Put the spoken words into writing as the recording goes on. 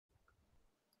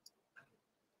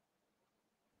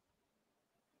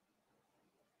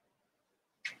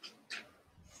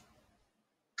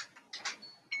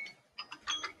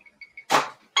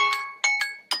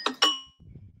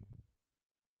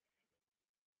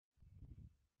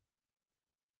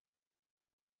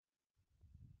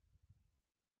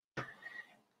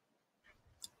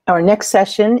Our next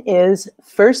session is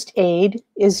First Aid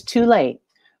is Too Late,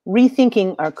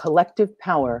 Rethinking Our Collective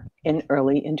Power in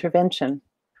Early Intervention.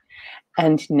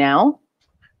 And now,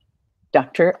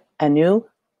 Dr. Anu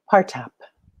Partap.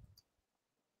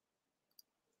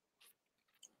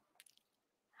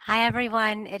 Hi,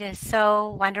 everyone. It is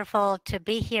so wonderful to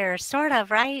be here, sort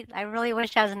of, right? I really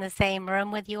wish I was in the same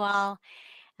room with you all.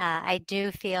 I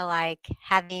do feel like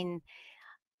having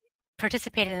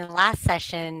participated in the last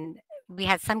session, we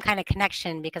had some kind of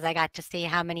connection because I got to see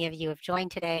how many of you have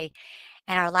joined today.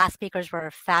 And our last speakers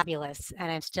were fabulous. And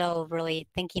I'm still really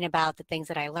thinking about the things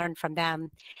that I learned from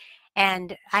them.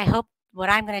 And I hope what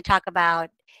I'm going to talk about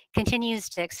continues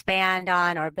to expand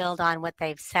on or build on what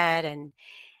they've said, and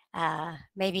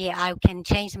maybe I can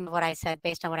change some of what I said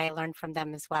based on what I learned from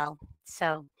them as well.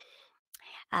 So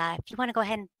if you want to go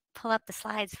ahead and pull up the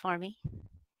slides for me.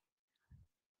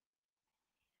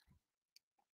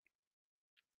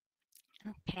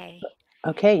 Okay.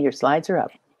 Okay, your slides are up.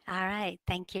 All right,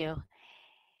 thank you.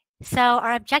 So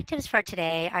our objectives for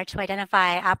today are to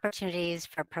identify opportunities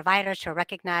for providers to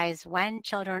recognize when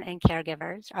children and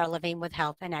caregivers are living with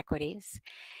health inequities,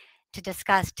 to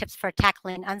discuss tips for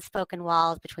tackling unspoken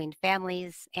walls between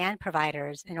families and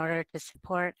providers in order to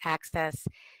support access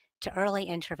to early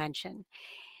intervention.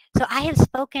 So I have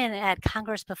spoken at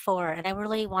Congress before, and I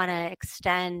really want to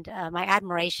extend my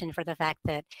admiration for the fact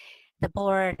that the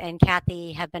board and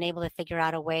Kathy have been able to figure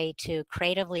out a way to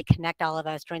creatively connect all of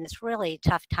us during this really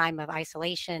tough time of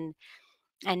isolation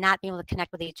and not being able to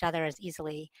connect with each other as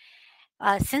easily.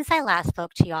 Since I last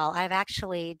spoke to y'all, I've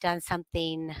actually done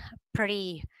something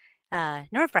pretty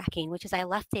nerve-wracking, which is I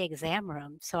left the exam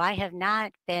room. So I have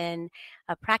not been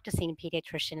a practicing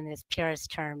pediatrician in its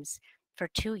purest terms for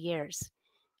 2 years.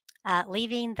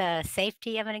 Leaving the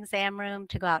safety of an exam room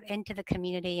to go out into the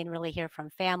community and really hear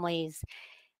from families,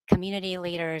 community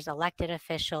leaders, elected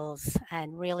officials,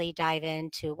 and really dive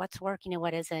into what's working and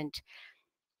what isn't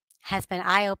has been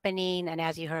eye-opening and,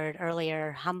 as you heard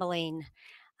earlier, humbling,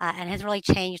 and has really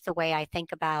changed the way I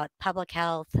think about public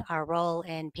health, our role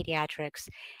in pediatrics,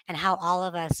 and how all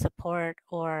of us support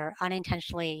or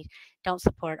unintentionally don't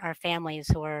support our families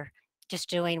who are just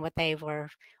doing what they were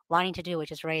wanting to do,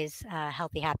 which is raise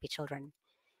healthy, happy children.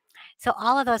 So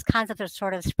all of those concepts are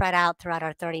sort of spread out throughout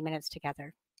our 30 minutes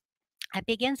together. It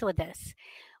begins with this,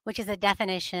 which is a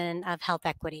definition of health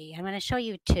equity. I'm going to show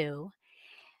you two,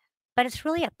 but it's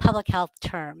really a public health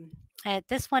term.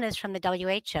 This one is from the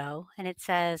WHO, and it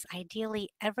says, ideally,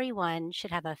 everyone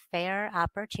should have a fair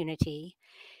opportunity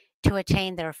to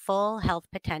attain their full health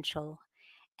potential,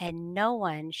 and no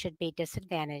one should be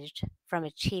disadvantaged from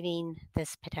achieving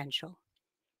this potential.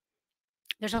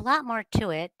 There's a lot more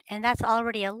to it, and that's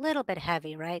already a little bit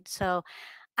heavy, right? So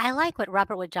I like what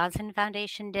Robert Wood Johnson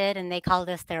Foundation did, and they call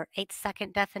this their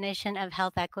 8-second definition of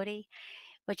health equity,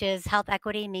 which is health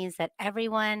equity means that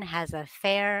everyone has a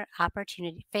fair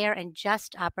opportunity, fair and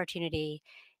just opportunity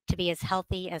to be as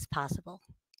healthy as possible.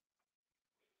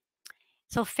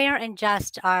 So fair and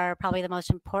just are probably the most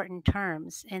important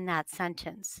terms in that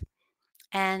sentence.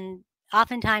 And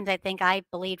oftentimes I think I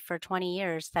believed for 20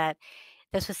 years that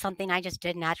this was something I just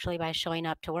did naturally by showing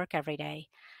up to work every day.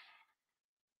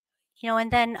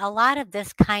 And then a lot of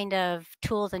this kind of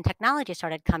tools and technology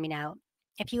started coming out.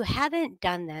 If you haven't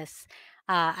done this,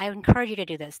 I encourage you to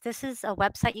do this. This is a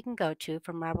website you can go to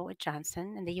from Robert Wood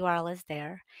Johnson, and the URL is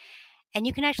there. And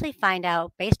you can actually find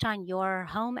out, based on your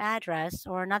home address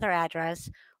or another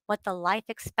address, what the life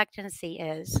expectancy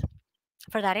is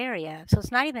for that area. So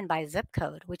it's not even by zip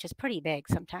code, which is pretty big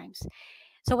sometimes.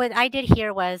 So what I did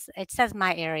here was, it says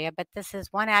my area, but this is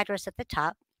one address at the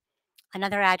top,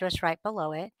 another address right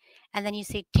below it, and then you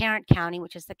see Tarrant County,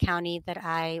 which is the county that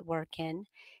I work in,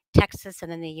 Texas,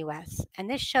 and then the US. And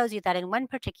this shows you that in one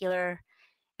particular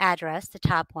address, the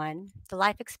top one, the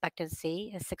life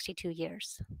expectancy is 62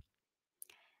 years.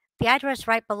 The address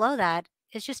right below that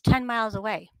is just 10 miles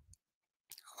away.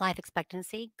 Life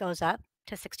expectancy goes up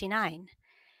to 69.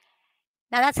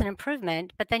 Now that's an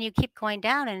improvement, but then you keep going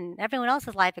down and everyone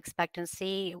else's life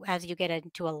expectancy as you get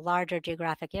into a larger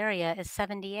geographic area is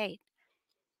 78.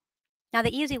 Now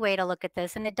the easy way to look at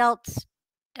this, and adult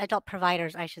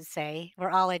providers, I should say, we're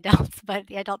all adults, but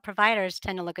the adult providers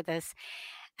tend to look at this.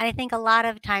 And I think a lot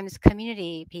of times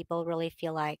community people really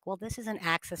feel like, well, this is an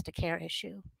access to care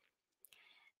issue.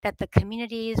 That the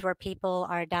communities where people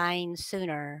are dying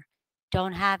sooner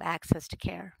don't have access to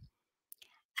care.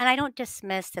 And I don't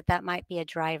dismiss that that might be a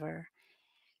driver.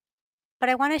 But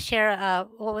I want to share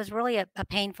what was really a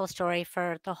painful story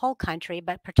for the whole country,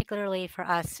 but particularly for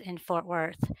us in Fort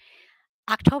Worth.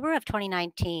 October of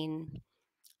 2019,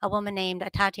 a woman named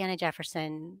Tatiana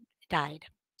Jefferson died.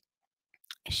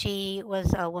 She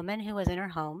was a woman who was in her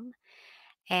home,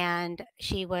 and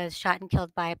she was shot and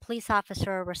killed by a police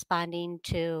officer responding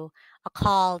to a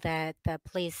call that the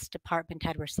police department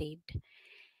had received.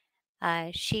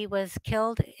 She was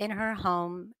killed in her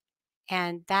home,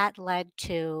 and that led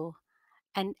to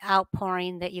an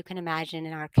outpouring that you can imagine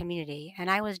in our community. And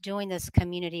I was doing this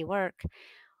community work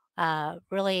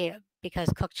really because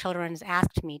Cook Children's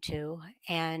asked me to.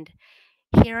 And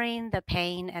hearing the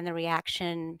pain and the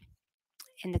reaction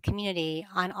in the community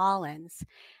on all ends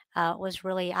was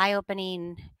really eye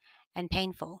opening and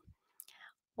painful.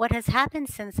 What has happened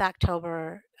since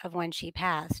October of when she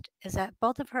passed is that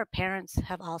both of her parents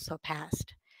have also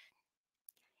passed.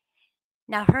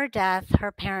 Now, her death,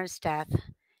 her parents' death,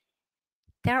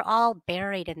 they're all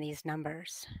buried in these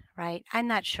numbers, right? I'm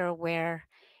not sure where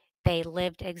they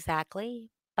lived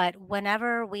exactly, but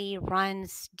whenever we run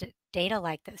data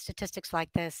like this, statistics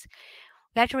like this,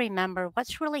 we have to remember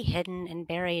what's really hidden and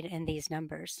buried in these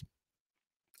numbers.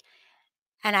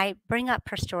 And I bring up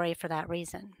her story for that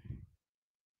reason.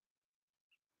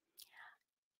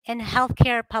 In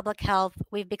healthcare, public health,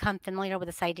 we've become familiar with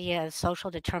this idea of social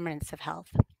determinants of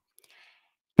health.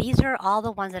 These are all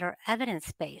the ones that are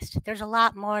evidence based. There's a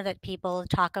lot more that people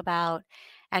talk about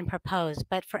and propose,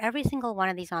 but for every single one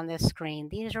of these on this screen,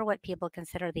 these are what people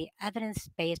consider the evidence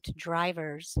based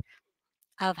drivers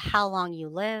of how long you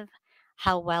live,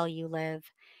 how well you live,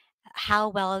 how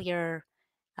well your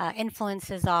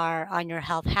influences are on your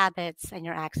health habits and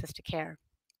your access to care.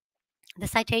 The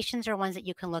citations are ones that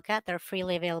you can look at. They're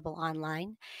freely available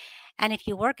online. And if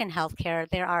you work in healthcare,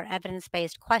 there are evidence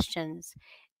based questions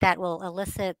that will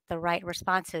elicit the right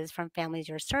responses from families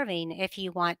you're serving if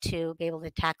you want to be able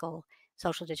to tackle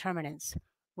social determinants,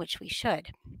 which we should.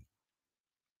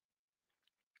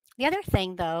 The other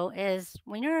thing, though, is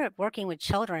when you're working with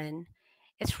children,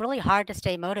 it's really hard to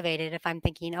stay motivated if I'm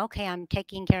thinking, okay, I'm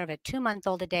taking care of a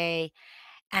 2-month-old a day,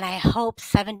 and I hope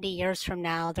 70 years from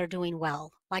now they're doing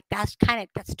well. Like that's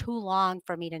too long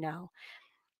for me to know.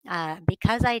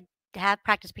 Because I have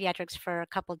practiced pediatrics for a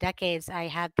couple decades, I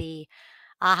had the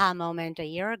aha moment a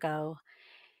year ago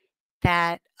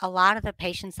that a lot of the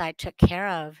patients I took care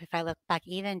of, if I look back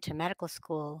even to medical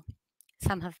school,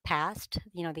 some have passed.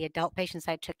 You know, the adult patients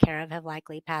I took care of have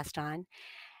likely passed on.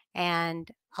 And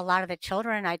a lot of the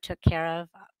children I took care of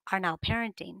are now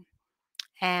parenting.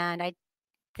 And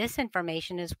this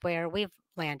information is where we've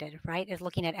landed, right? Is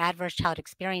looking at adverse child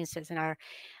experiences. In our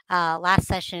last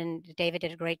session, David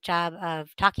did a great job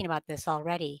of talking about this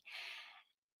already.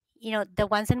 You know, the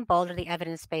ones in bold are the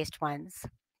evidence-based ones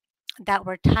that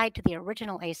were tied to the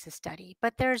original ACEs study,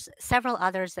 but there's several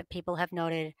others that people have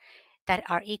noted that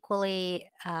are equally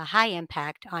high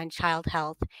impact on child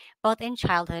health, both in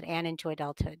childhood and into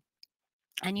adulthood.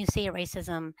 And you see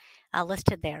racism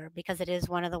listed there because it is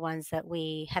one of the ones that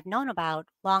we have known about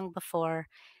long before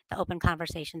the open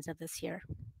conversations of this year.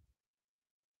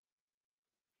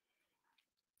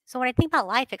 So when I think about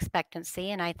life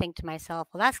expectancy and I think to myself,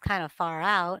 well, that's kind of far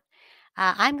out,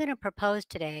 I'm going to propose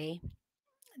today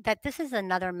that this is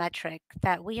another metric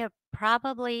that we have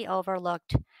probably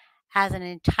overlooked as an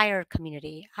entire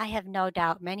community. I have no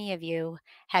doubt many of you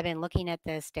have been looking at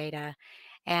this data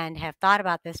and have thought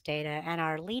about this data and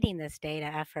are leading this data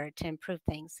effort to improve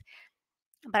things.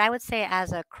 But I would say,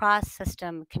 as a cross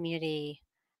system community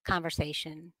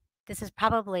conversation, this is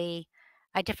probably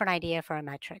a different idea for a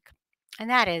metric. And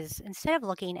that is, instead of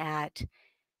looking at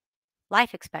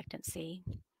life expectancy,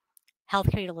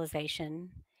 healthcare utilization,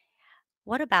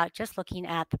 what about just looking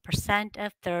at the percent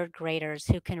of third graders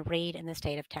who can read in the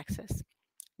state of Texas?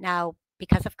 Now,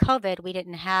 because of COVID, we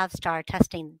didn't have STAR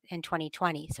testing in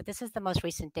 2020. So this is the most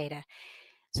recent data.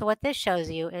 So what this shows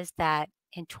you is that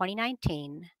in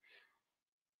 2019,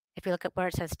 if you look at where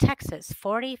it says Texas,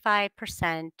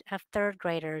 45% of third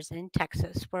graders in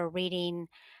Texas were reading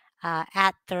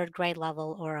at third grade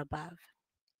level or above.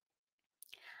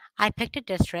 I picked a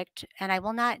district, and I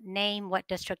will not name what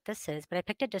district this is, but I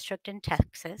picked a district in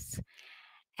Texas.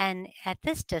 And at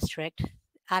this district,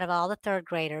 out of all the third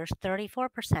graders,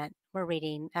 34% were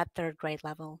reading at third grade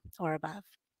level or above.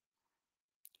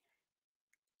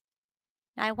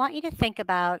 Now, I want you to think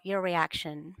about your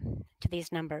reaction to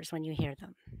these numbers when you hear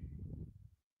them.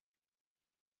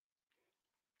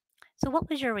 So, what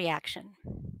was your reaction?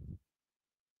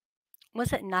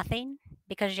 Was it nothing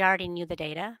because you already knew the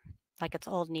data, like it's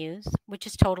old news, which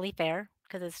is totally fair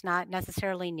because it's not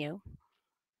necessarily new?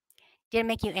 Did it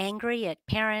make you angry at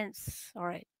parents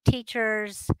or at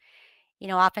teachers? You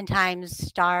know, oftentimes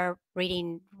star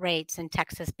reading rates in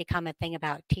Texas become a thing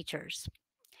about teachers.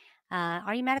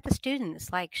 Are you mad at the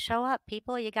students? Like, show up,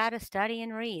 people. You got to study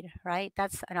and read, right?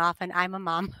 And often I'm a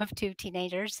mom of two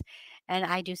teenagers, and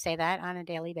I do say that on a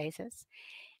daily basis.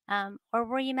 Or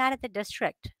were you mad at the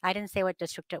district? I didn't say what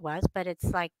district it was, but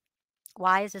it's like,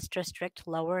 why is this district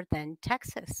lower than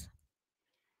Texas?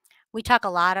 We talk a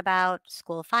lot about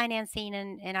school financing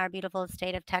in our beautiful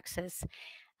state of Texas,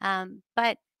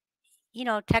 but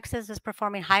Texas is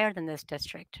performing higher than this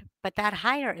district, but that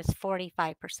higher is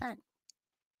 45%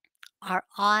 are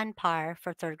on par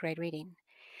for third grade reading.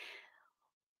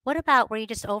 What about were you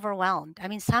just overwhelmed? I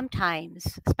mean,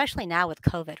 sometimes, especially now with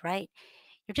COVID, right?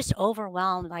 You're just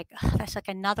overwhelmed, like, "Ugh, that's like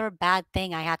another bad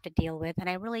thing I have to deal with. And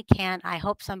I really can't. I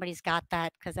hope somebody's got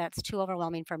that because that's too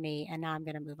overwhelming for me. And now I'm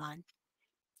going to move on."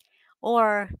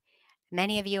 Or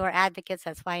many of you are advocates.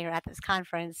 That's why you're at this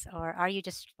conference. Or are you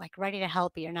just like ready to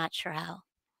help, but you're not sure how?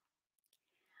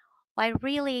 Well, I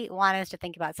really want us to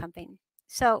think about something.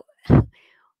 So,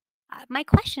 my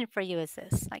question for you is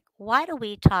this, like, why do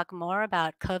we talk more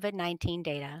about COVID-19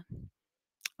 data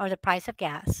or the price of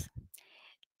gas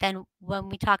than when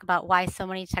we talk about why so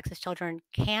many Texas children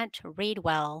can't read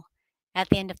well at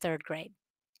the end of third grade?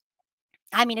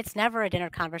 I mean, it's never a dinner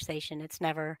conversation, it's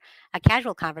never a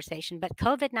casual conversation, but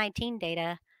COVID-19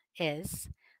 data is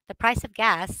the price of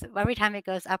gas every time it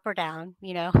goes up or down,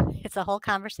 it's a whole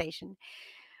conversation.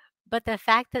 But the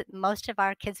fact that most of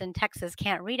our kids in Texas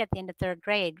can't read at the end of third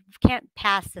grade, can't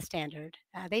pass the standard.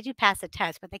 They do pass the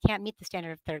test, but they can't meet the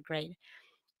standard of third grade.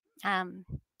 Um,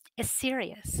 is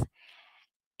serious.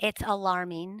 It's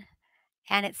alarming,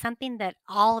 and it's something that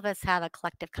all of us have a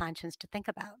collective conscience to think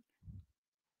about.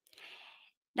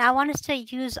 Now, I want us to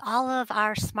use all of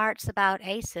our smarts about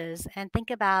ACEs and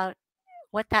think about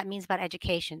what that means about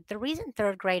education. The reason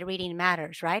third grade reading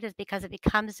matters, right, is because it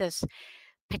becomes this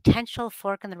potential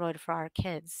fork in the road for our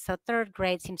kids. So third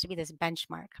grade seems to be this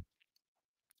benchmark.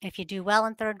 If you do well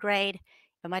in third grade,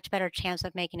 you have a much better chance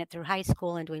of making it through high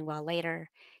school and doing well later.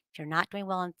 If you're not doing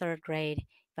well in third grade, you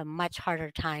have a much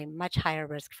harder time, much higher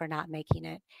risk for not making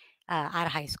it out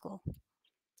of high school.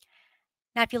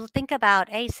 Now, if you think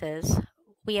about ACEs,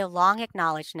 we have long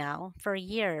acknowledged now for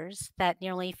years that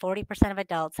nearly 40% of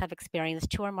adults have experienced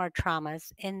two or more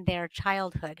traumas in their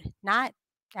childhood, not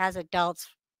as adults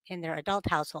in their adult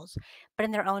households, but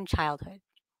in their own childhood.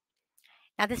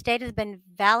 Now, this data has been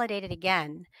validated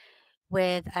again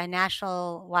with a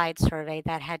national-wide survey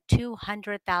that had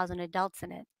 200,000 adults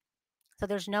in it. So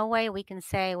there's no way we can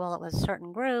say, well, it was a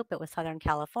certain group, it was Southern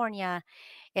California,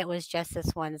 it was just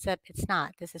this one zip. It's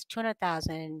not. This is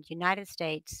 200,000 United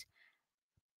States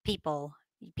people,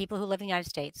 people who live in the United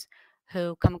States,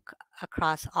 who come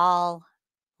across all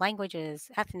languages,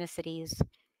 ethnicities,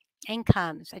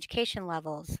 incomes, education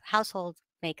levels, household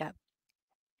makeup.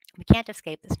 We can't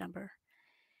escape this number.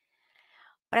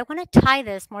 But I want to tie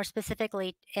this more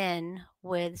specifically in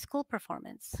with school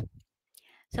performance.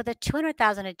 So the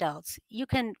 200,000 adults, you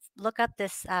can look up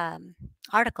this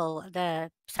article. The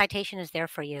citation is there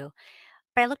for you.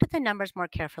 But I looked at the numbers more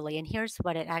carefully, and here's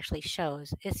what it actually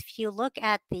shows. Is if you look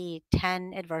at the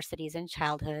 10 adversities in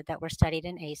childhood that were studied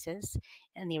in ACEs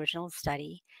in the original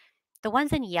study, the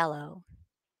ones in yellow,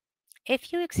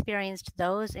 if you experienced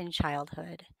those in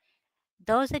childhood,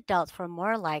 those adults were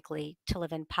more likely to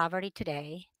live in poverty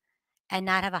today and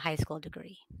not have a high school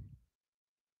degree.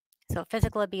 So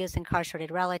physical abuse,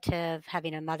 incarcerated relative,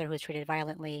 having a mother who was treated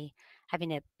violently,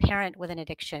 having a parent with an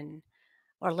addiction,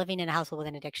 or living in a household with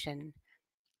an addiction,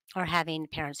 or having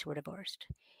parents who were divorced.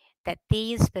 That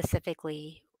these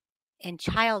specifically in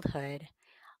childhood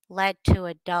led to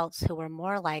adults who were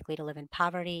more likely to live in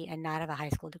poverty and not have a high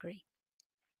school degree.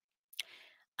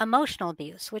 Emotional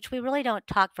abuse, which we really don't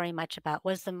talk very much about,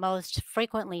 was the most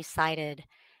frequently cited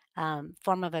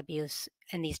form of abuse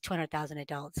in these 200,000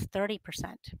 adults, 30%.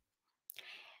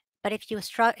 But if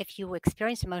you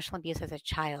experienced emotional abuse as a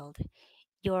child,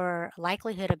 your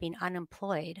likelihood of being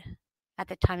unemployed at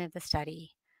the time of the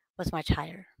study was much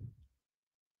higher.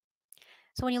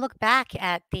 So when you look back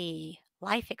at the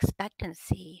life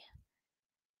expectancy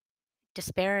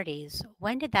disparities,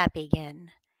 when did that begin?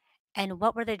 And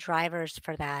what were the drivers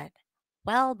for that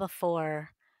well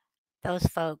before those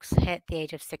folks hit the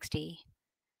age of 60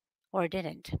 or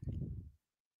didn't?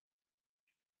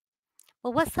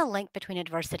 Well, what's the link between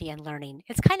adversity and learning?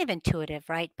 It's kind of intuitive,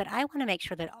 right? But I want to make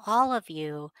sure that all of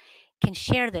you can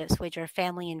share this with your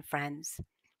family and friends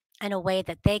in a way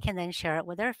that they can then share it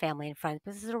with their family and friends.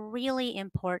 This is a really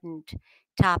important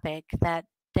topic that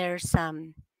there's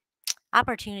some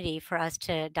opportunity for us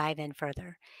to dive in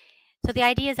further. So the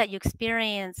idea is that you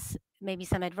experience maybe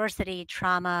some adversity,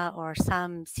 trauma, or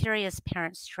some serious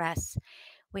parent stress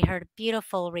We heard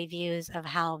beautiful reviews of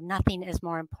how nothing is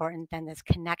more important than this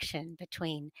connection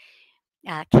between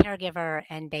caregiver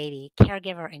and baby,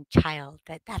 caregiver and child,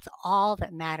 that's all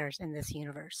that matters in this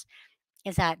universe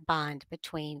is that bond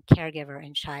between caregiver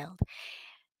and child.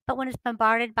 But when it's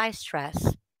bombarded by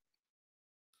stress,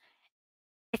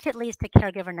 if it leads to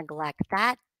caregiver neglect,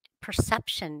 that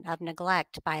perception of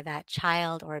neglect by that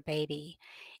child or baby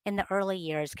in the early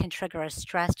years can trigger a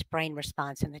stressed brain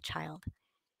response in the child.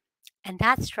 And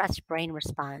that stressed brain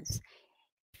response,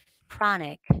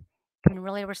 chronic, can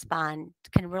really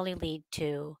lead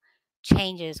to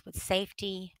changes with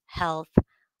safety, health,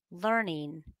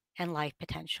 learning, and life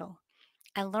potential.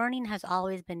 And learning has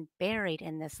always been buried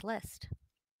in this list.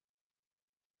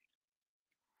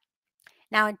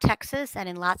 Now, in Texas and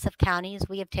in lots of counties,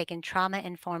 we have taken trauma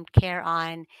informed care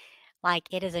on like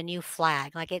it is a new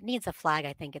flag. Like it needs a flag,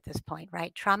 I think, at this point,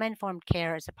 right? Trauma informed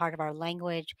care is a part of our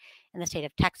language in the state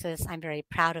of Texas. I'm very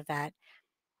proud of that.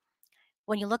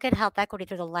 When you look at health equity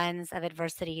through the lens of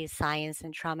adversity, science,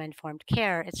 and trauma informed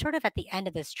care, it's sort of at the end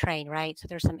of this train, right? So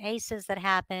there's some ACEs that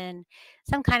happen,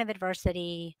 some kind of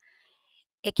adversity.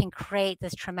 It can create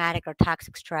this traumatic or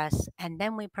toxic stress, and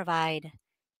then we provide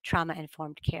trauma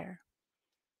informed care.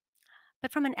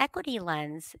 But from an equity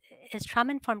lens, is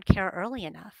trauma informed care early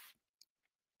enough?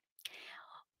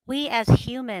 We as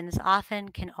humans often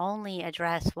can only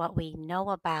address what we know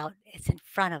about. It's in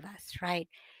front of us, right?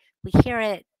 We hear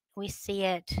it, we see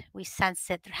it, we sense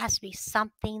it. There has to be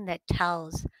something that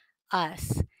tells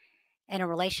us in a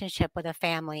relationship with a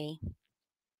family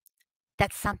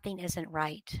that something isn't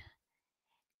right.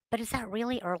 But is that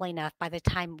really early enough by the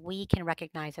time we can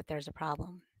recognize that there's a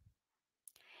problem?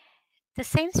 The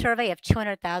same survey of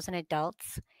 200,000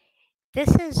 adults,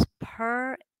 this is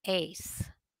per ACE,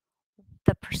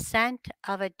 the percent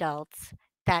of adults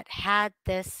that had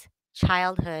this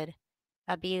childhood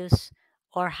abuse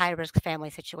or high risk family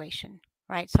situation,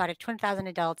 right? So out of 20,000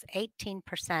 adults,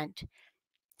 18%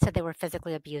 said they were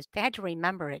physically abused. They had to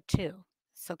remember it too.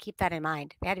 So keep that in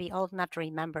mind. They had to be old enough to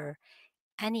remember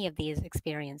any of these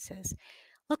experiences.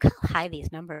 Look how high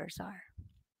these numbers are.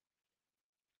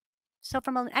 So,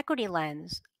 from an equity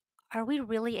lens, are we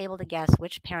really able to guess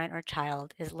which parent or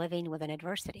child is living with an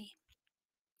adversity?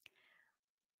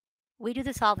 We do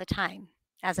this all the time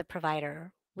as a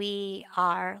provider. We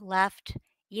are left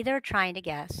either trying to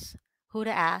guess who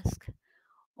to ask,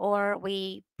 or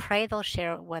we pray they'll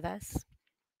share it with us.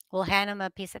 We'll hand them a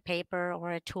piece of paper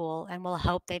or a tool, and we'll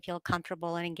hope they feel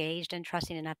comfortable and engaged and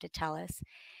trusting enough to tell us.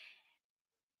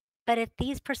 But if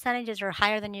these percentages are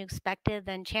higher than you expected,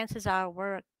 then chances are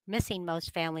we're missing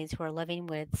most families who are living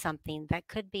with something that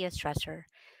could be a stressor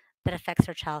that affects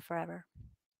their child forever.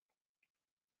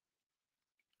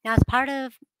 Now, as part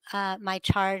of my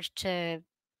charge to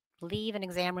leave an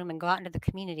exam room and go out into the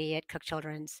community at Cook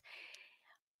Children's,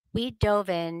 we dove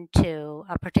into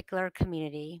a particular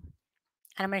community,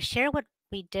 and I'm going to share what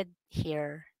we did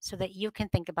here so that you can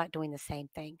think about doing the same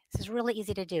thing. This is really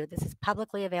easy to do. This is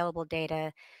publicly available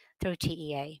data through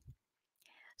TEA.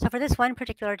 So for this one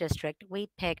particular district, we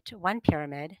picked one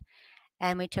pyramid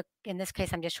and we took, in this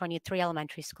case, I'm just showing you 3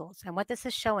 elementary schools. And what this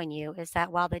is showing you is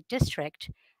that while the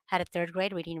district had a third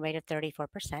grade reading rate of 34%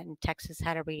 and Texas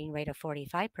had a reading rate of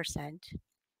 45%,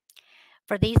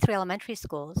 for these 3 elementary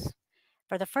schools,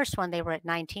 for the first one, they were at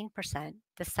 19%,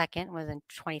 the second was at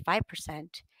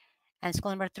 25%, and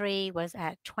school number 3 was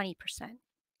at 20%.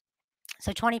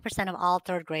 So 20% of all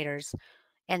third graders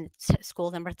in school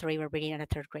number 3 were reading at a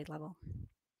third grade level.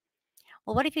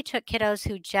 Well, what if you took kiddos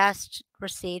who just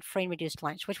received free and reduced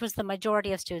lunch, which was the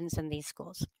majority of students in these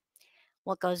schools?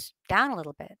 Well, it goes down a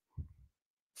little bit.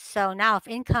 So now if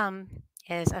income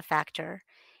is a factor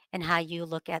in how you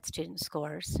look at student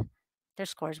scores, their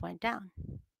scores went down.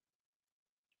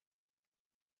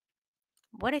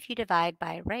 What if you divide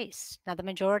by race? Now, the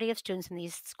majority of students in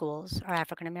these schools are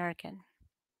African American.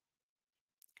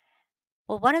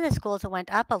 Well, one of the schools it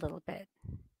went up a little bit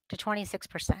to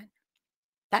 26%.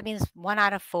 That means 1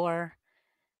 out of 4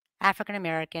 African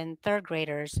American third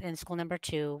graders in school number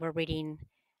 2 were reading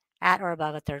at or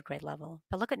above a third grade level.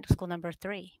 But look at school number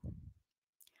 3.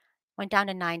 Went down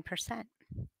to 9%.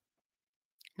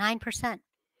 9%.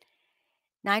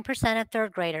 9% of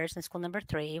third graders in school number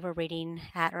 3 were reading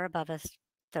at or above a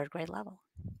third grade level.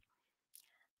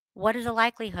 What is the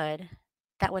likelihood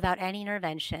that without any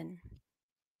intervention,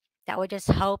 that with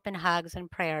just hope and hugs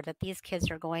and prayer, that these kids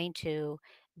are going to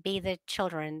be the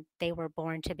children they were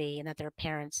born to be and that their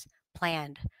parents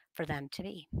planned for them to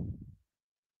be?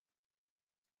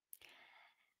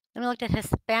 Then we looked at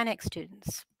Hispanic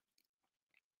students.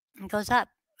 It goes up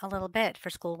a little bit for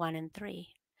school 1 and 3.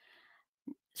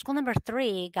 School number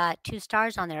 3 got 2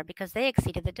 stars on there because they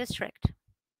exceeded the district,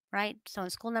 right? So in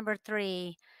school number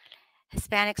 3,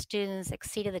 Hispanic students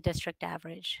exceeded the district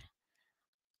average.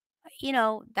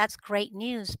 That's great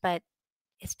news, but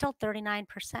it's still 39%.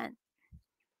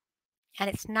 And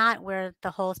it's not where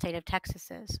the whole state of Texas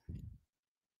is.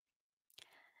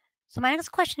 So my next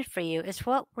question for you is,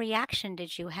 what reaction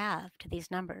did you have to these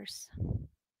numbers?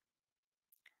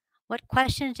 What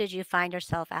questions did you find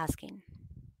yourself asking?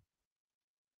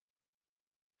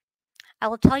 I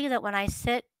will tell you that when I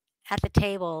sit at the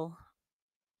table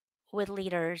with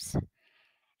leaders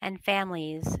and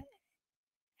families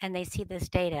and they see this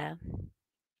data,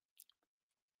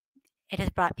 it has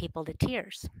brought people to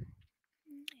tears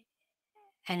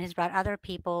and has brought other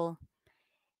people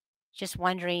just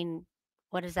wondering,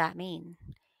 what does that mean?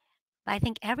 But I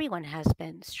think everyone has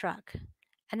been struck.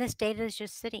 And this data is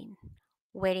just sitting,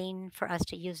 waiting for us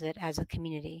to use it as a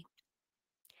community.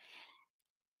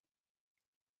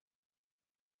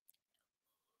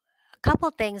 A couple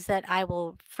of things that I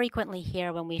will frequently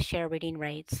hear when we share reading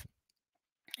rates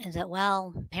is that,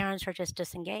 well, parents are just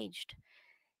disengaged.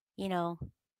 You know,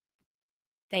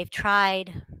 they've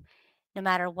tried, no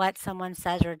matter what someone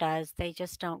says or does, they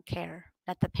just don't care,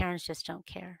 that the parents just don't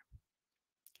care.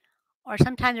 Or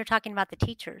sometimes they're talking about the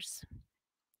teachers,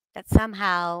 that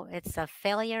somehow it's a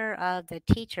failure of the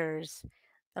teachers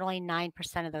that only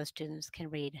 9% of those students can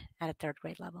read at a third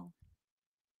grade level.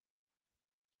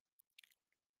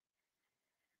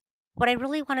 What I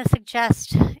really want to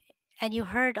suggest, and you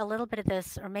heard a little bit of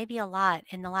this, or maybe a lot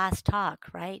in the last talk,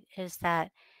 right, is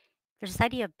that there's this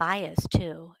idea of bias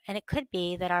too. And it could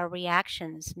be that our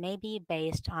reactions may be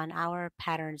based on our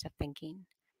patterns of thinking.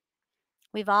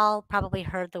 We've all probably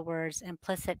heard the words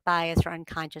implicit bias or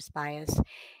unconscious bias.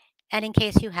 And in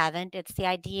case you haven't, it's the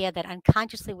idea that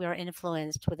unconsciously we are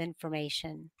influenced with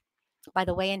information by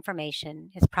the way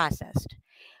information is processed.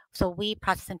 So we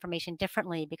process information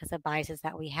differently because of biases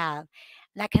that we have.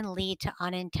 And that can lead to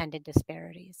unintended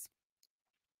disparities.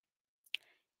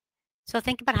 So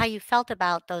think about how you felt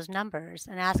about those numbers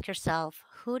and ask yourself,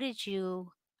 who did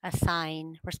you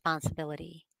assign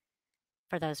responsibility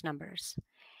for those numbers?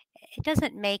 It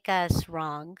doesn't make us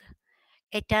wrong.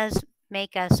 It does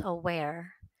make us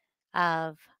aware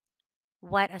of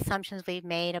what assumptions we've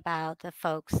made about the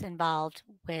folks involved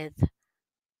with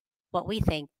what we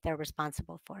think they're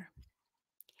responsible for.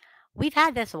 We've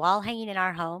had this wall hanging in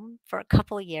our home for a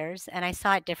couple of years, and I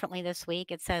saw it differently this week.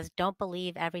 It says, "Don't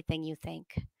believe everything you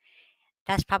think."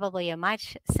 That's probably a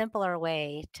much simpler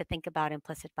way to think about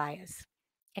implicit bias.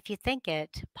 If you think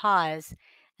it, pause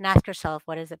and ask yourself,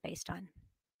 what is it based on?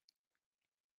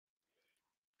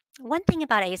 One thing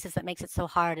about ACEs that makes it so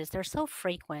hard is they're so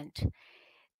frequent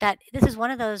that this is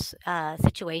one of those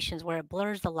situations where it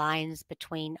blurs the lines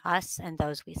between us and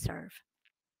those we serve.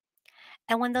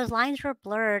 And when those lines are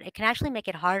blurred, it can actually make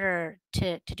it harder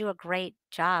to do a great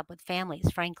job with families,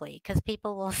 frankly, because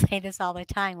people will say this all the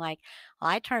time, like, well,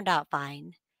 I turned out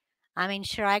fine. I mean,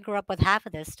 sure, I grew up with half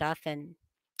of this stuff and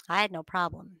I had no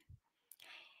problem.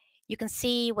 You can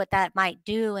see what that might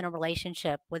do in a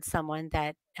relationship with someone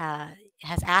that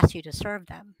has asked you to serve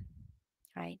them,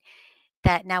 right?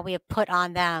 That now we have put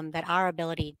on them that our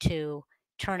ability to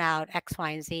turn out X, Y,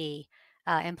 and Z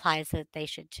implies that they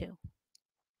should too.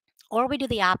 Or we do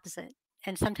the opposite.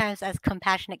 And sometimes, as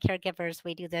compassionate caregivers,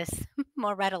 we do this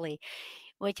more readily,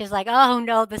 which is like, oh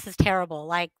no, this is terrible.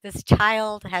 Like, this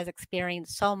child has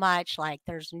experienced so much, like,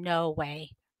 there's no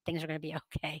way things are going to be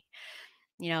okay.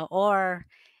 Or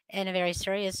in a very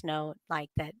serious note, like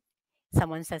that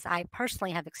someone says, I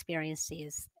personally have experienced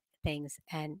these things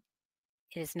and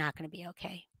it is not going to be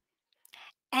okay.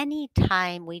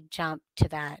 Anytime we jump to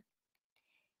that,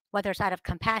 whether it's out of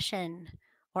compassion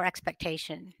or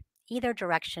expectation, either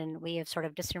direction, we have sort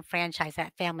of disenfranchised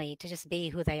that family to just be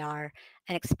who they are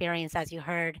and experience, as you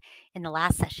heard in the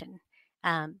last session,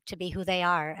 to be who they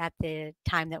are at the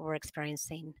time that we're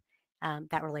experiencing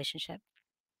that relationship.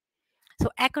 So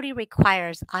equity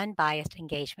requires unbiased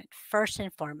engagement. First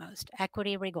and foremost,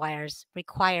 equity requires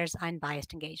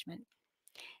unbiased engagement.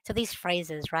 So these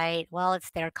phrases, right? Well,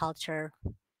 it's their culture.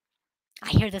 I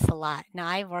hear this a lot. Now,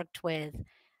 I worked with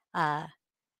uh,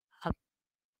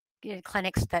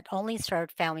 clinics that only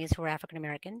served families who were African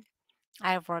American.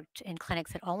 I've worked in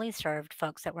clinics that only served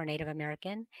folks that were Native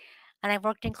American. And I've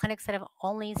worked in clinics that have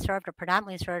only served or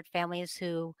predominantly served families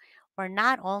who were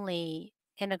not only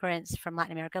immigrants from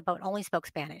Latin America, but only spoke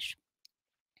Spanish.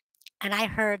 And I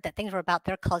heard that things were about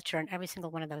their culture in every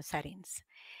single one of those settings.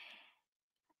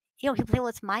 People say, well,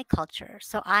 it's my culture.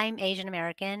 So I'm Asian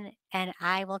American, and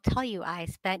I will tell you, I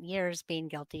spent years being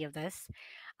guilty of this.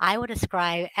 I would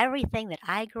ascribe everything that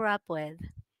I grew up with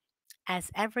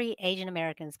as every Indian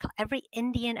American's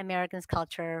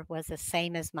culture was the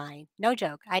same as mine. No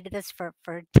joke. I did this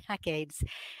for decades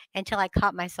until I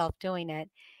caught myself doing it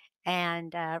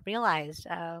and realized,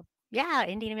 yeah,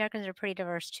 Indian Americans are pretty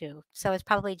diverse too. So it's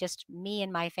probably just me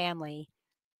and my family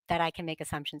that I can make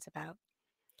assumptions about.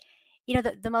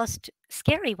 The most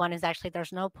scary one is actually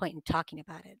there's no point in talking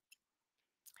about it.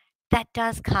 That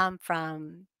does come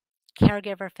from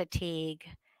caregiver fatigue,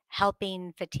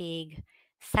 helping fatigue,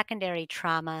 secondary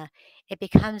trauma. It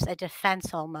becomes a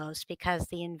defense almost because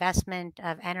the investment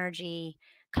of energy,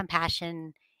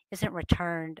 compassion isn't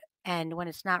returned. And when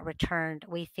it's not returned,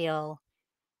 we feel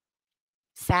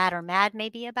sad or mad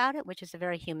maybe about it, which is a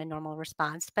very human, normal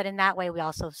response. But in that way, we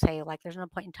also say, like, there's no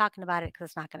point in talking about it because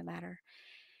it's not going to matter.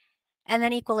 And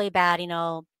then equally bad,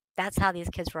 that's how these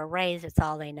kids were raised. It's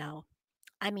all they know.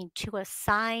 I mean, to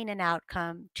assign an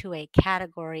outcome to a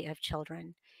category of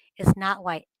children is not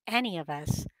why any of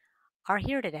us are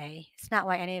here today. It's not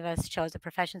why any of us chose the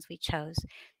professions we chose,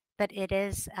 but it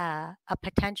is a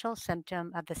potential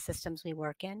symptom of the systems we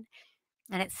work in.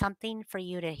 And it's something for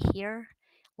you to hear,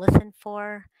 listen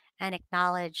for, and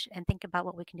acknowledge and think about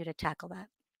what we can do to tackle that.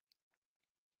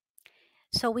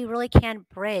 So we really can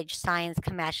bridge science,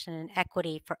 compassion, and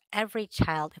equity for every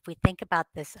child if we think about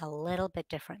this a little bit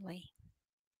differently.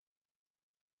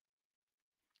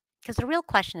 Because the real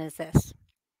question is this: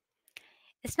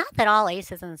 it's not that all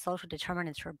ACEs and social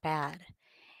determinants are bad,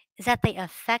 it's that they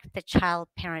affect the child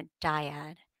parent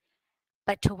dyad,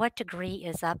 but to what degree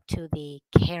is up to the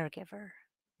caregiver.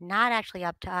 Not actually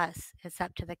up to us, it's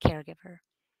up to the caregiver.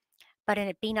 But in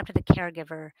it being up to the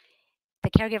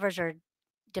caregivers are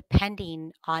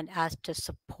depending on us to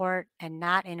support and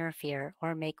not interfere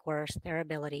or make worse their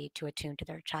ability to attune to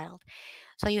their child.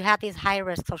 So you have these high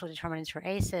risk social determinants for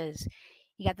ACEs.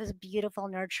 You got this beautiful,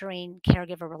 nurturing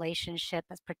caregiver relationship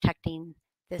that's protecting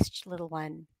this little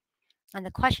one. And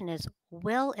the question is,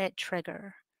 will it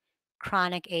trigger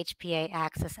chronic HPA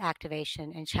axis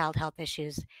activation and child health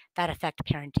issues that affect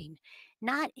parenting?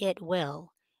 Not it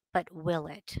will, but will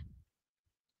it?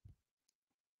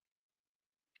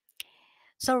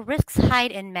 So risks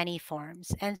hide in many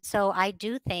forms. And so I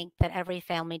do think that every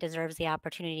family deserves the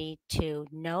opportunity to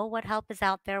know what help is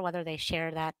out there, whether they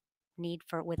share that need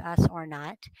for with us or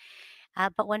not.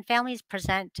 But when families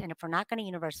present, and if we're not going to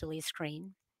universally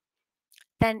screen,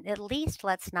 then at least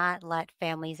let's not let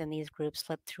families in these groups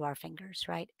slip through our fingers,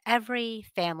 right? Every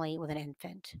family with an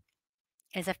infant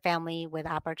is a family with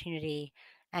opportunity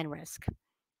and risk.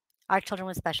 Our children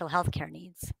with special health care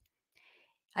needs,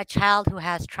 a child who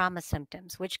has trauma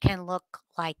symptoms, which can look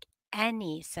like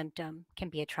any symptom can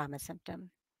be a trauma symptom.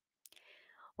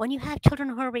 When you have children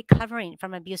who are recovering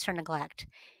from abuse or neglect,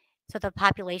 so the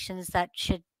populations that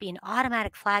should be an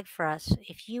automatic flag for us,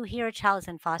 if you hear a child is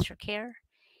in foster care,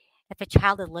 if a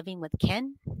child is living with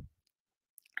kin,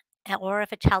 or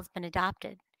if a child's been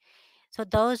adopted. So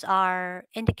those are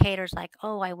indicators like,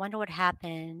 oh, I wonder what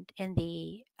happened in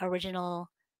the original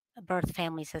birth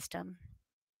family system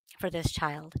for this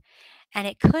child. And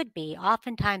it could be,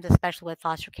 oftentimes, especially with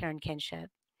foster care and kinship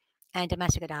and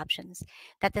domestic adoptions,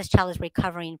 that this child is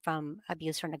recovering from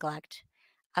abuse or neglect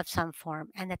of some form,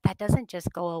 and that doesn't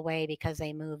just go away because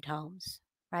they moved homes,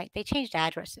 right? They changed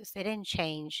addresses. They didn't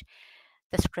change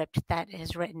the script that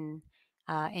is written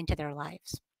into their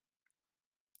lives.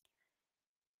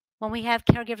 When we have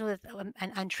caregivers with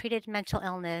an untreated mental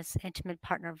illness, intimate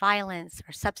partner violence,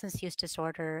 or substance use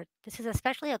disorder, this is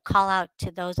especially a call out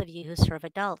to those of you who serve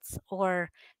adults, or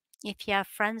if you have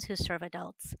friends who serve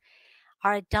adults.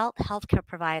 Our adult healthcare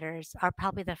providers are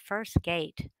probably the first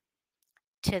gate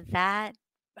to that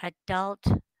adult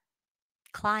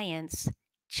client's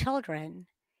children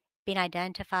being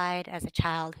identified as a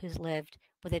child who's lived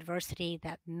with adversity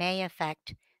that may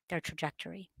affect their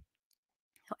trajectory.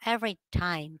 So every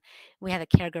time we have a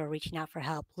caregiver reaching out for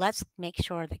help, let's make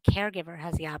sure the caregiver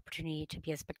has the opportunity to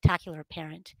be a spectacular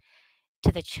parent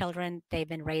to the children they've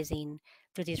been raising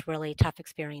through these really tough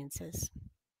experiences.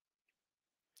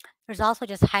 There's also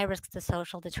just high risks to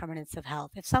social determinants of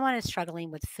health. If someone is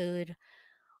struggling with food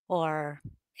or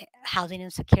housing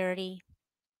insecurity,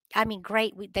 I mean,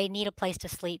 great, they need a place to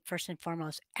sleep first and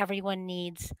foremost. Everyone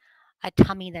needs a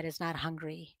tummy that is not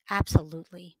hungry.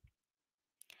 Absolutely.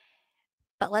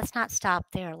 But let's not stop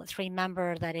there. Let's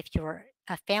remember that if your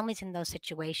family's in those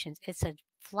situations, it's a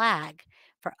flag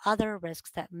for other risks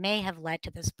that may have led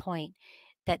to this point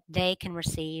that they can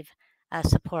receive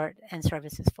support and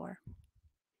services for.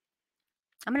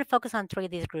 I'm going to focus on 3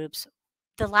 of these groups.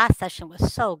 The last session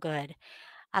was so good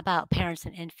about parents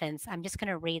and infants. I'm just going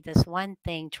to read this one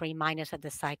thing to remind us of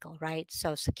the cycle, right?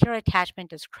 So secure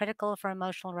attachment is critical for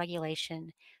emotional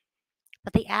regulation.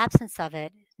 But the absence of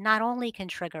it not only can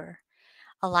trigger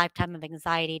a lifetime of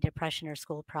anxiety, depression, or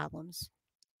school problems.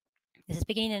 This is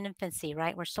beginning in infancy,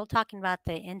 right? We're still talking about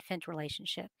the infant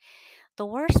relationship. The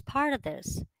worst part of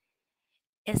this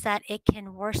is that it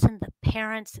can worsen the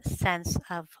parent's sense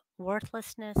of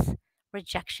worthlessness,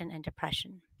 rejection, and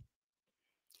depression.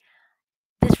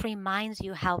 This reminds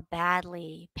you how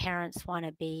badly parents want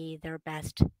to be their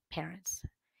best parents.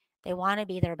 They want to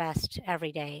be their best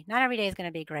every day. Not every day is going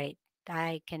to be great.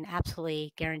 I can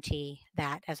absolutely guarantee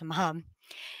that as a mom.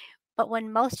 But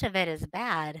when most of it is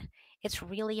bad, it's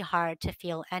really hard to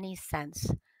feel any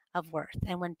sense of worth.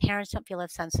 And when parents don't feel a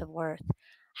sense of worth,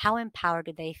 how empowered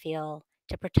do they feel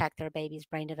to protect their baby's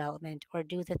brain development or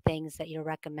do the things that you're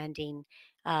recommending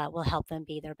will help them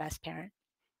be their best parent?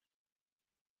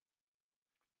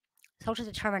 Social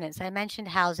determinants. I mentioned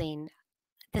housing.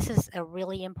 This is a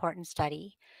really important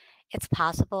study. It's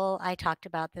possible I talked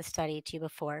about this study to you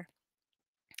before,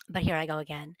 but here I go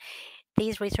again.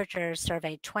 These researchers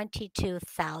surveyed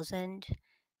 22,000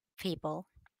 people,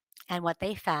 and what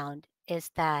they found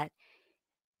is that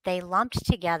they lumped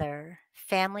together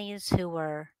families who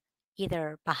were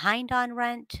either behind on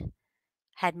rent,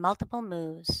 had multiple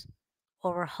moves,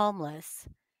 or were homeless,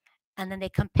 and then they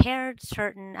compared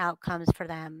certain outcomes for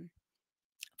them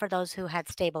for those who had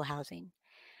stable housing.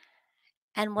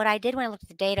 And what I did when I looked at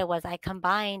the data was I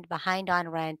combined behind on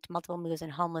rent, multiple moves,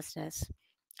 and homelessness.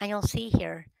 And you'll see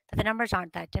here that the numbers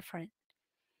aren't that different.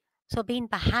 So being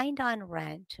behind on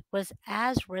rent was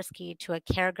as risky to a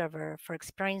caregiver for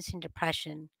experiencing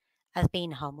depression as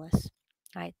being homeless.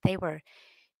 Right? They were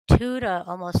 2 to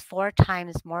almost 4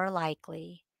 times more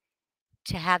likely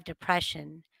to have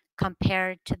depression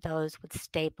compared to those with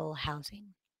stable housing.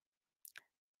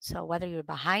 So whether you're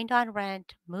behind on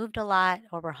rent, moved a lot,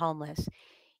 or were homeless,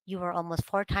 you were almost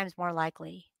 4 times more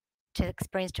likely to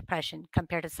experience depression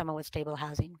compared to someone with stable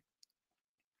housing.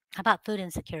 How about food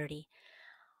insecurity?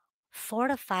 4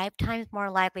 to 5 times more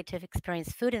likely to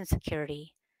experience food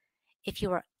insecurity if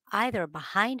you were either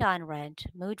behind on rent,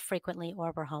 moved frequently,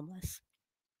 or were homeless.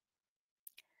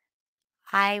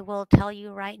 I will tell you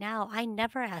right now, I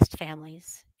never asked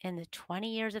families in the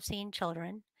 20 years of seeing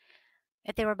children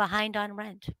if they were behind on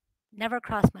rent. Never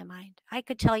crossed my mind. I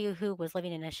could tell you who was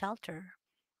living in a shelter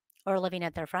or living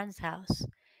at their friend's house.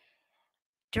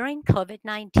 During COVID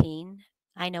 19,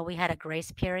 I know we had a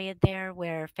grace period there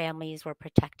where families were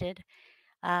protected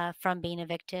from being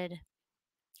evicted,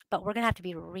 but we're going to have to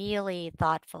be really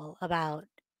thoughtful about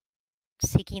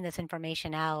seeking this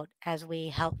information out as we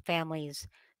help families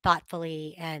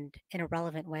thoughtfully and in a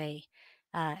relevant way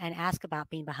and ask about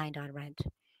being behind on rent.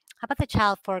 How about the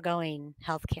child foregoing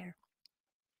health care?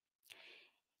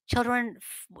 Children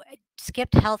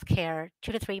skipped health care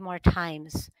 2 to 3 more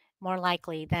times more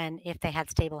likely than if they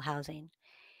had stable housing.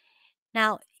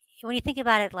 Now, when you think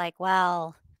about it like,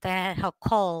 well, they had a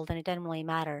cold and it doesn't really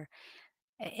matter.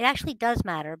 It actually does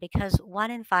matter because 1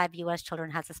 in 5 US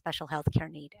children has a special health care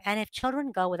need. And if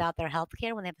children go without their health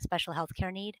care when they have a special health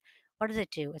care need, what does it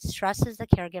do? It stresses the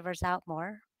caregivers out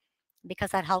more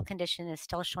because that health condition is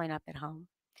still showing up at home.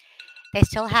 They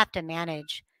still have to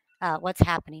manage what's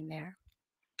happening there.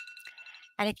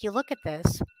 And if you look at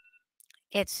this,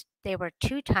 they were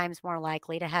 2 times more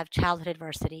likely to have childhood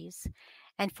adversities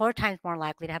and 4 times more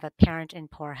likely to have a parent in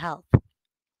poor health.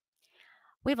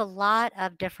 We have a lot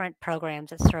of different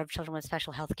programs that serve children with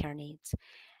special health care needs,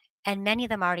 and many of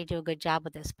them already do a good job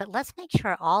with this. But let's make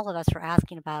sure all of us are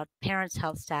asking about parents'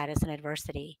 health status and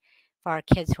adversity for our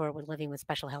kids who are living with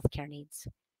special health care needs.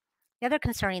 The other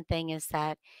concerning thing is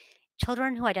that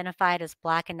children who identified as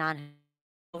Black and non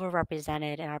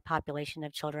overrepresented in our population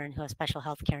of children who have special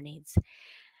health care needs.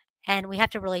 And we have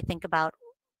to really think about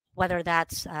whether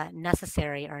that's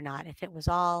necessary or not. If it was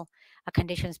all a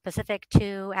condition specific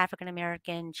to African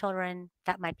American children,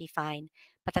 that might be fine,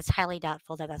 but that's highly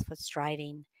doubtful that that's what's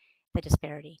driving the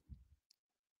disparity.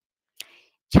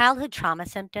 Childhood trauma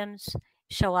symptoms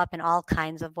show up in all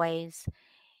kinds of ways.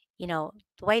 You know,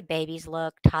 the way babies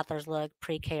look, toddlers look,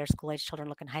 pre-K or school age children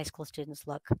look, and high school students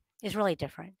look is really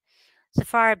different. So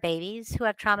for our babies who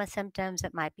have trauma symptoms,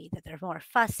 it might be that they're more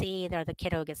fussy, they're the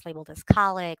kiddo gets labeled as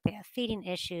colic, they have feeding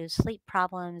issues, sleep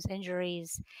problems,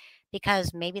 injuries,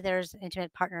 because maybe there's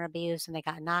intimate partner abuse and they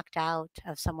got knocked out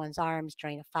of someone's arms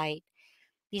during a fight.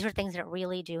 These are things that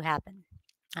really do happen.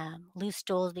 Loose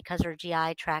stools because their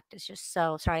GI tract is just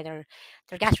so sorry, their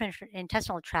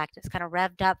gastrointestinal tract is kind of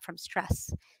revved up from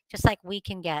stress, just like we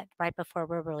can get right before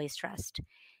we're really stressed.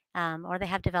 Or they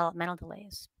have developmental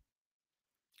delays.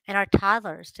 And our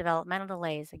toddlers, developmental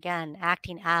delays, again,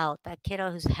 acting out, that kiddo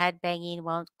who's head banging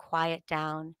won't quiet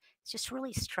down, it's just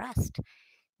really stressed.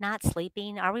 not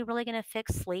sleeping. Are we really going to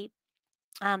fix sleep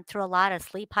through a lot of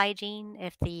sleep hygiene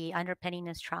if the underpinning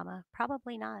is trauma?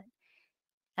 Probably not.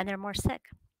 And they're more sick.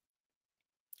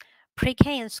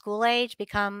 Pre-K and school age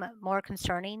become more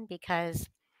concerning because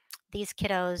these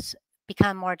kiddos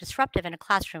become more disruptive in a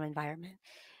classroom environment.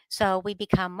 So we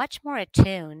become much more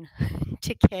attuned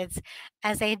to kids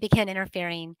as they begin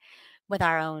interfering with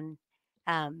our own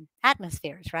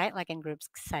atmospheres, right? Like in group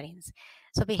settings.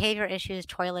 So behavior issues,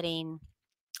 toileting,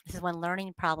 this is when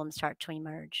learning problems start to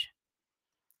emerge.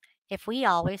 If we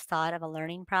always thought of a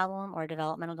learning problem or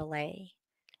developmental delay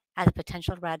as a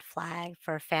potential red flag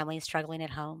for families struggling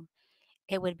at home,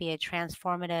 it would be a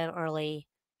transformative early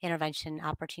intervention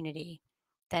opportunity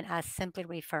than us simply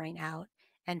referring out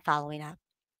and following up.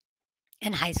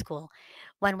 In high school,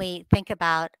 when we think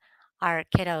about our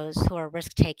kiddos who are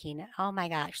risk taking, oh my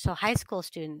gosh, so high school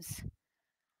students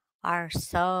are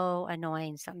so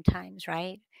annoying sometimes,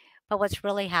 right? But what's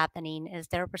really happening is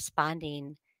they're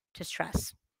responding to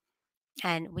stress.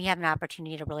 And we have an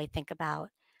opportunity to really think about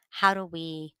how do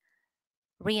we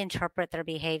reinterpret their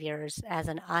behaviors as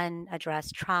an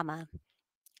unaddressed trauma.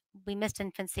 We missed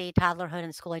infancy, toddlerhood,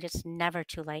 and school age. It's never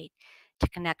too late to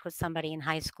connect with somebody in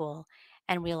high school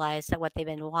and realize that what they've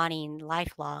been wanting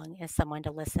lifelong is someone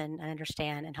to listen and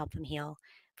understand and help them heal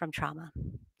from trauma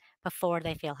before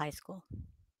they feel high school.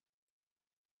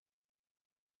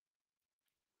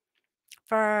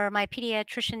 For my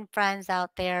pediatrician friends out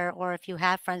there, or if you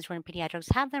have friends who are in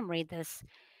pediatrics, have them read this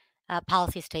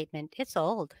policy statement. It's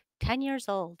old, 10 years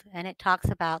old, and it talks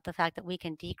about the fact that we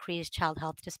can decrease child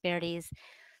health disparities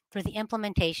through the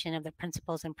implementation of the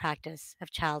principles and practice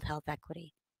of child health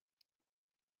equity.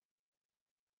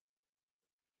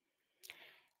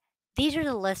 These are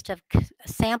the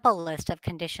sample list of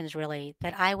conditions really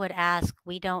that I would ask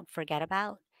we don't forget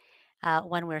about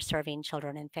when we're serving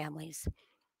children and families.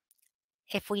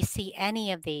 If we see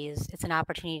any of these, it's an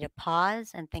opportunity to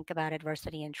pause and think about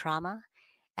adversity and trauma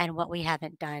and what we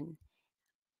haven't done.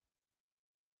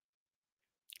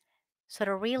 So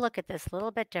to relook at this a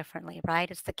little bit differently, right?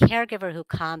 It's the caregiver who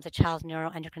calms a child's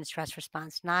neuroendocrine stress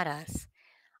response, not us.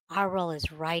 Our role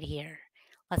is right here.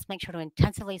 Let's make sure to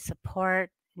intensively support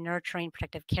nurturing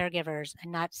protective caregivers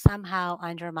and not somehow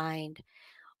undermine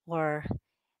or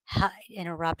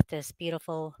interrupt this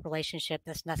beautiful relationship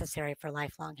that's necessary for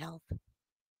lifelong health.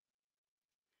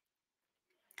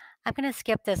 I'm going to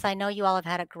skip this. I know you all have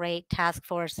had a great task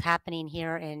force happening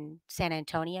here in San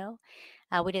Antonio.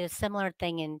 We did a similar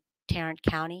thing in Tarrant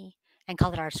County and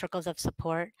called it our circles of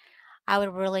support. I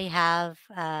would really have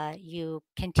you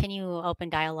continue open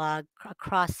dialogue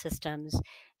across systems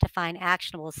to find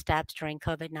actionable steps during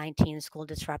COVID-19 school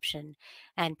disruption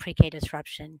and pre-K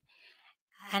disruption.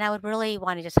 And I would really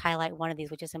want to just highlight one of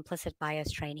these, which is implicit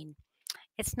bias training.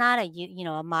 It's not a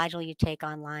module you take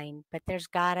online, but there's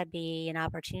got to be an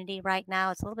opportunity right now.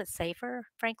 It's a little bit safer,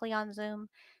 frankly, on Zoom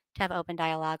to have open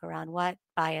dialogue around what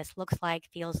bias looks like,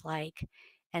 feels like,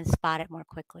 and spot it more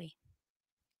quickly.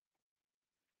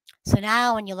 So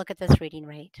now when you look at this reading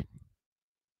rate,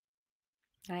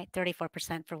 right,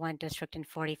 34% for one district and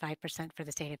 45% for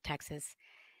the state of Texas,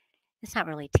 it's not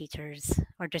really teachers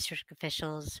or district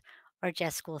officials or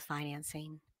just school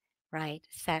financing, right?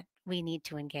 It's that we need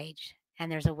to engage.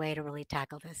 And there's a way to really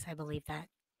tackle this. I believe that.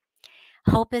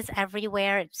 Hope is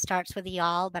everywhere. It starts with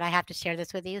y'all, but I have to share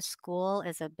this with you. School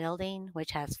is a building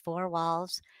which has 4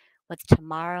 walls with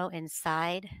tomorrow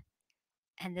inside.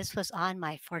 And this was on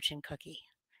my fortune cookie.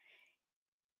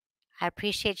 I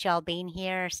appreciate y'all being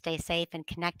here. Stay safe and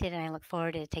connected, and I look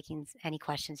forward to taking any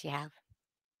questions you have.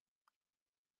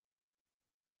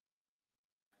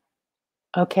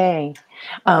 Okay,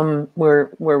 we're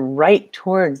right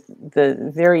towards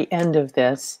the very end of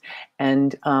this,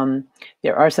 and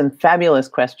there are some fabulous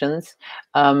questions.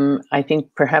 I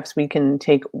think perhaps we can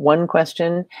take one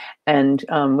question, and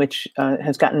which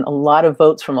has gotten a lot of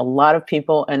votes from a lot of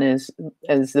people, and is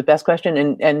the best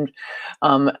question. And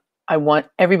I want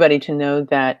everybody to know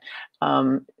that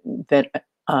that.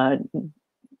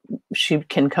 She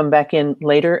can come back in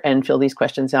later and fill these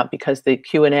questions out because the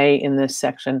Q&A in this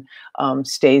section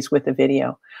stays with the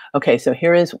video. Okay, so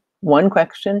here is one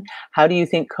question. How do you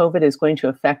think COVID is going to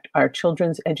affect our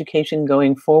children's education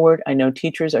going forward? I know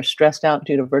teachers are stressed out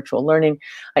due to virtual learning.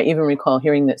 I even recall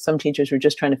hearing that some teachers were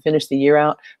just trying to finish the year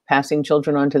out, passing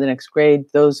children on to the next grade.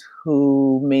 Those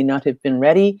who may not have been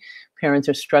ready, parents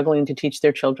are struggling to teach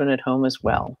their children at home as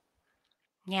well.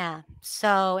 Yeah,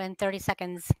 so in 30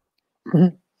 seconds,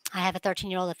 I have a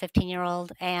 13-year-old, a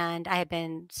 15-year-old, and I have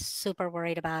been super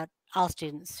worried about all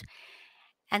students.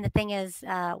 And the thing is,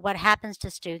 what happens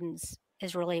to students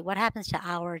is really what happens to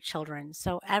our children.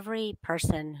 So every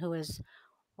person who is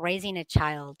raising a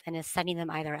child and is sending them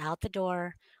either out the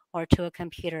door or to a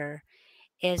computer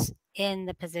is in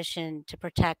the position to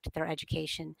protect their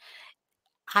education.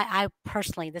 I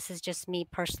personally, this is just me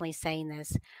personally saying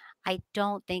this, I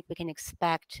don't think we can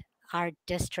expect our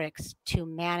districts to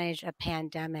manage a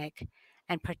pandemic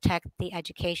and protect the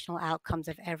educational outcomes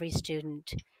of every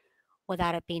student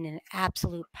without it being an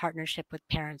absolute partnership with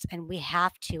parents. And we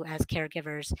have to, as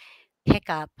caregivers, pick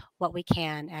up what we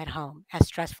can at home, as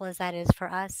stressful as that is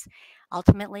for us.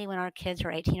 Ultimately, when our kids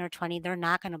are 18 or 20, they're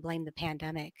not going to blame the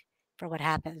pandemic for what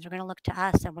happens. They're going to look to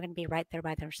us and we're going to be right there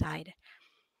by their side.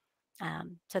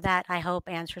 So that, I hope,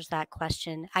 answers that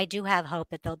question. I do have hope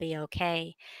that they'll be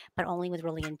okay, but only with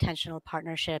really intentional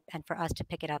partnership and for us to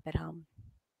pick it up at home.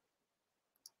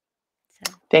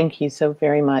 So, thank you so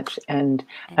very much. And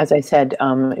as I said,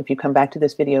 if you come back to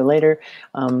this video later,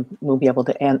 we'll be able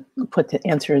to put the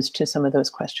answers to some of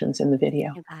those questions in the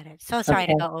video. You got it. So sorry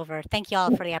to go over. Thank you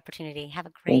all for the opportunity. Have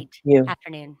a great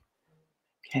afternoon.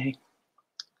 Okay.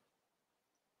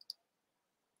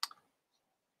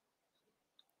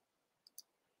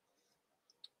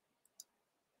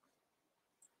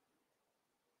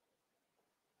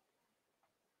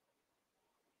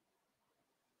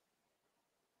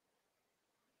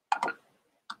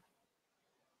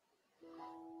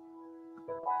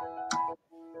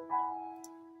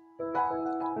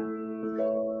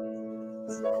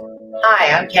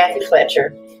 Hi, I'm Kathy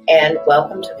Fletcher, and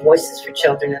welcome to Voices for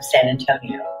Children of San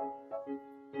Antonio.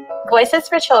 Voices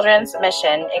for Children's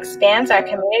mission expands our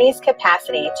community's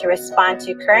capacity to respond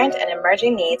to current and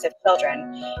emerging needs of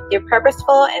children through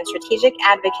purposeful and strategic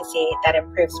advocacy that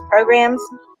improves programs,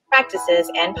 practices,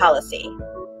 and policy.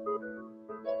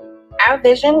 Our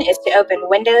vision is to open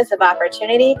windows of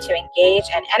opportunity to engage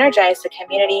and energize the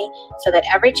community so that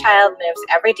every child moves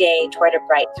every day toward a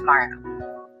bright tomorrow.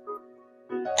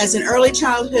 As an early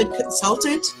childhood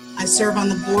consultant, I serve on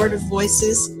the board of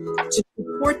Voices to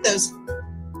support those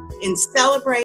in celebrating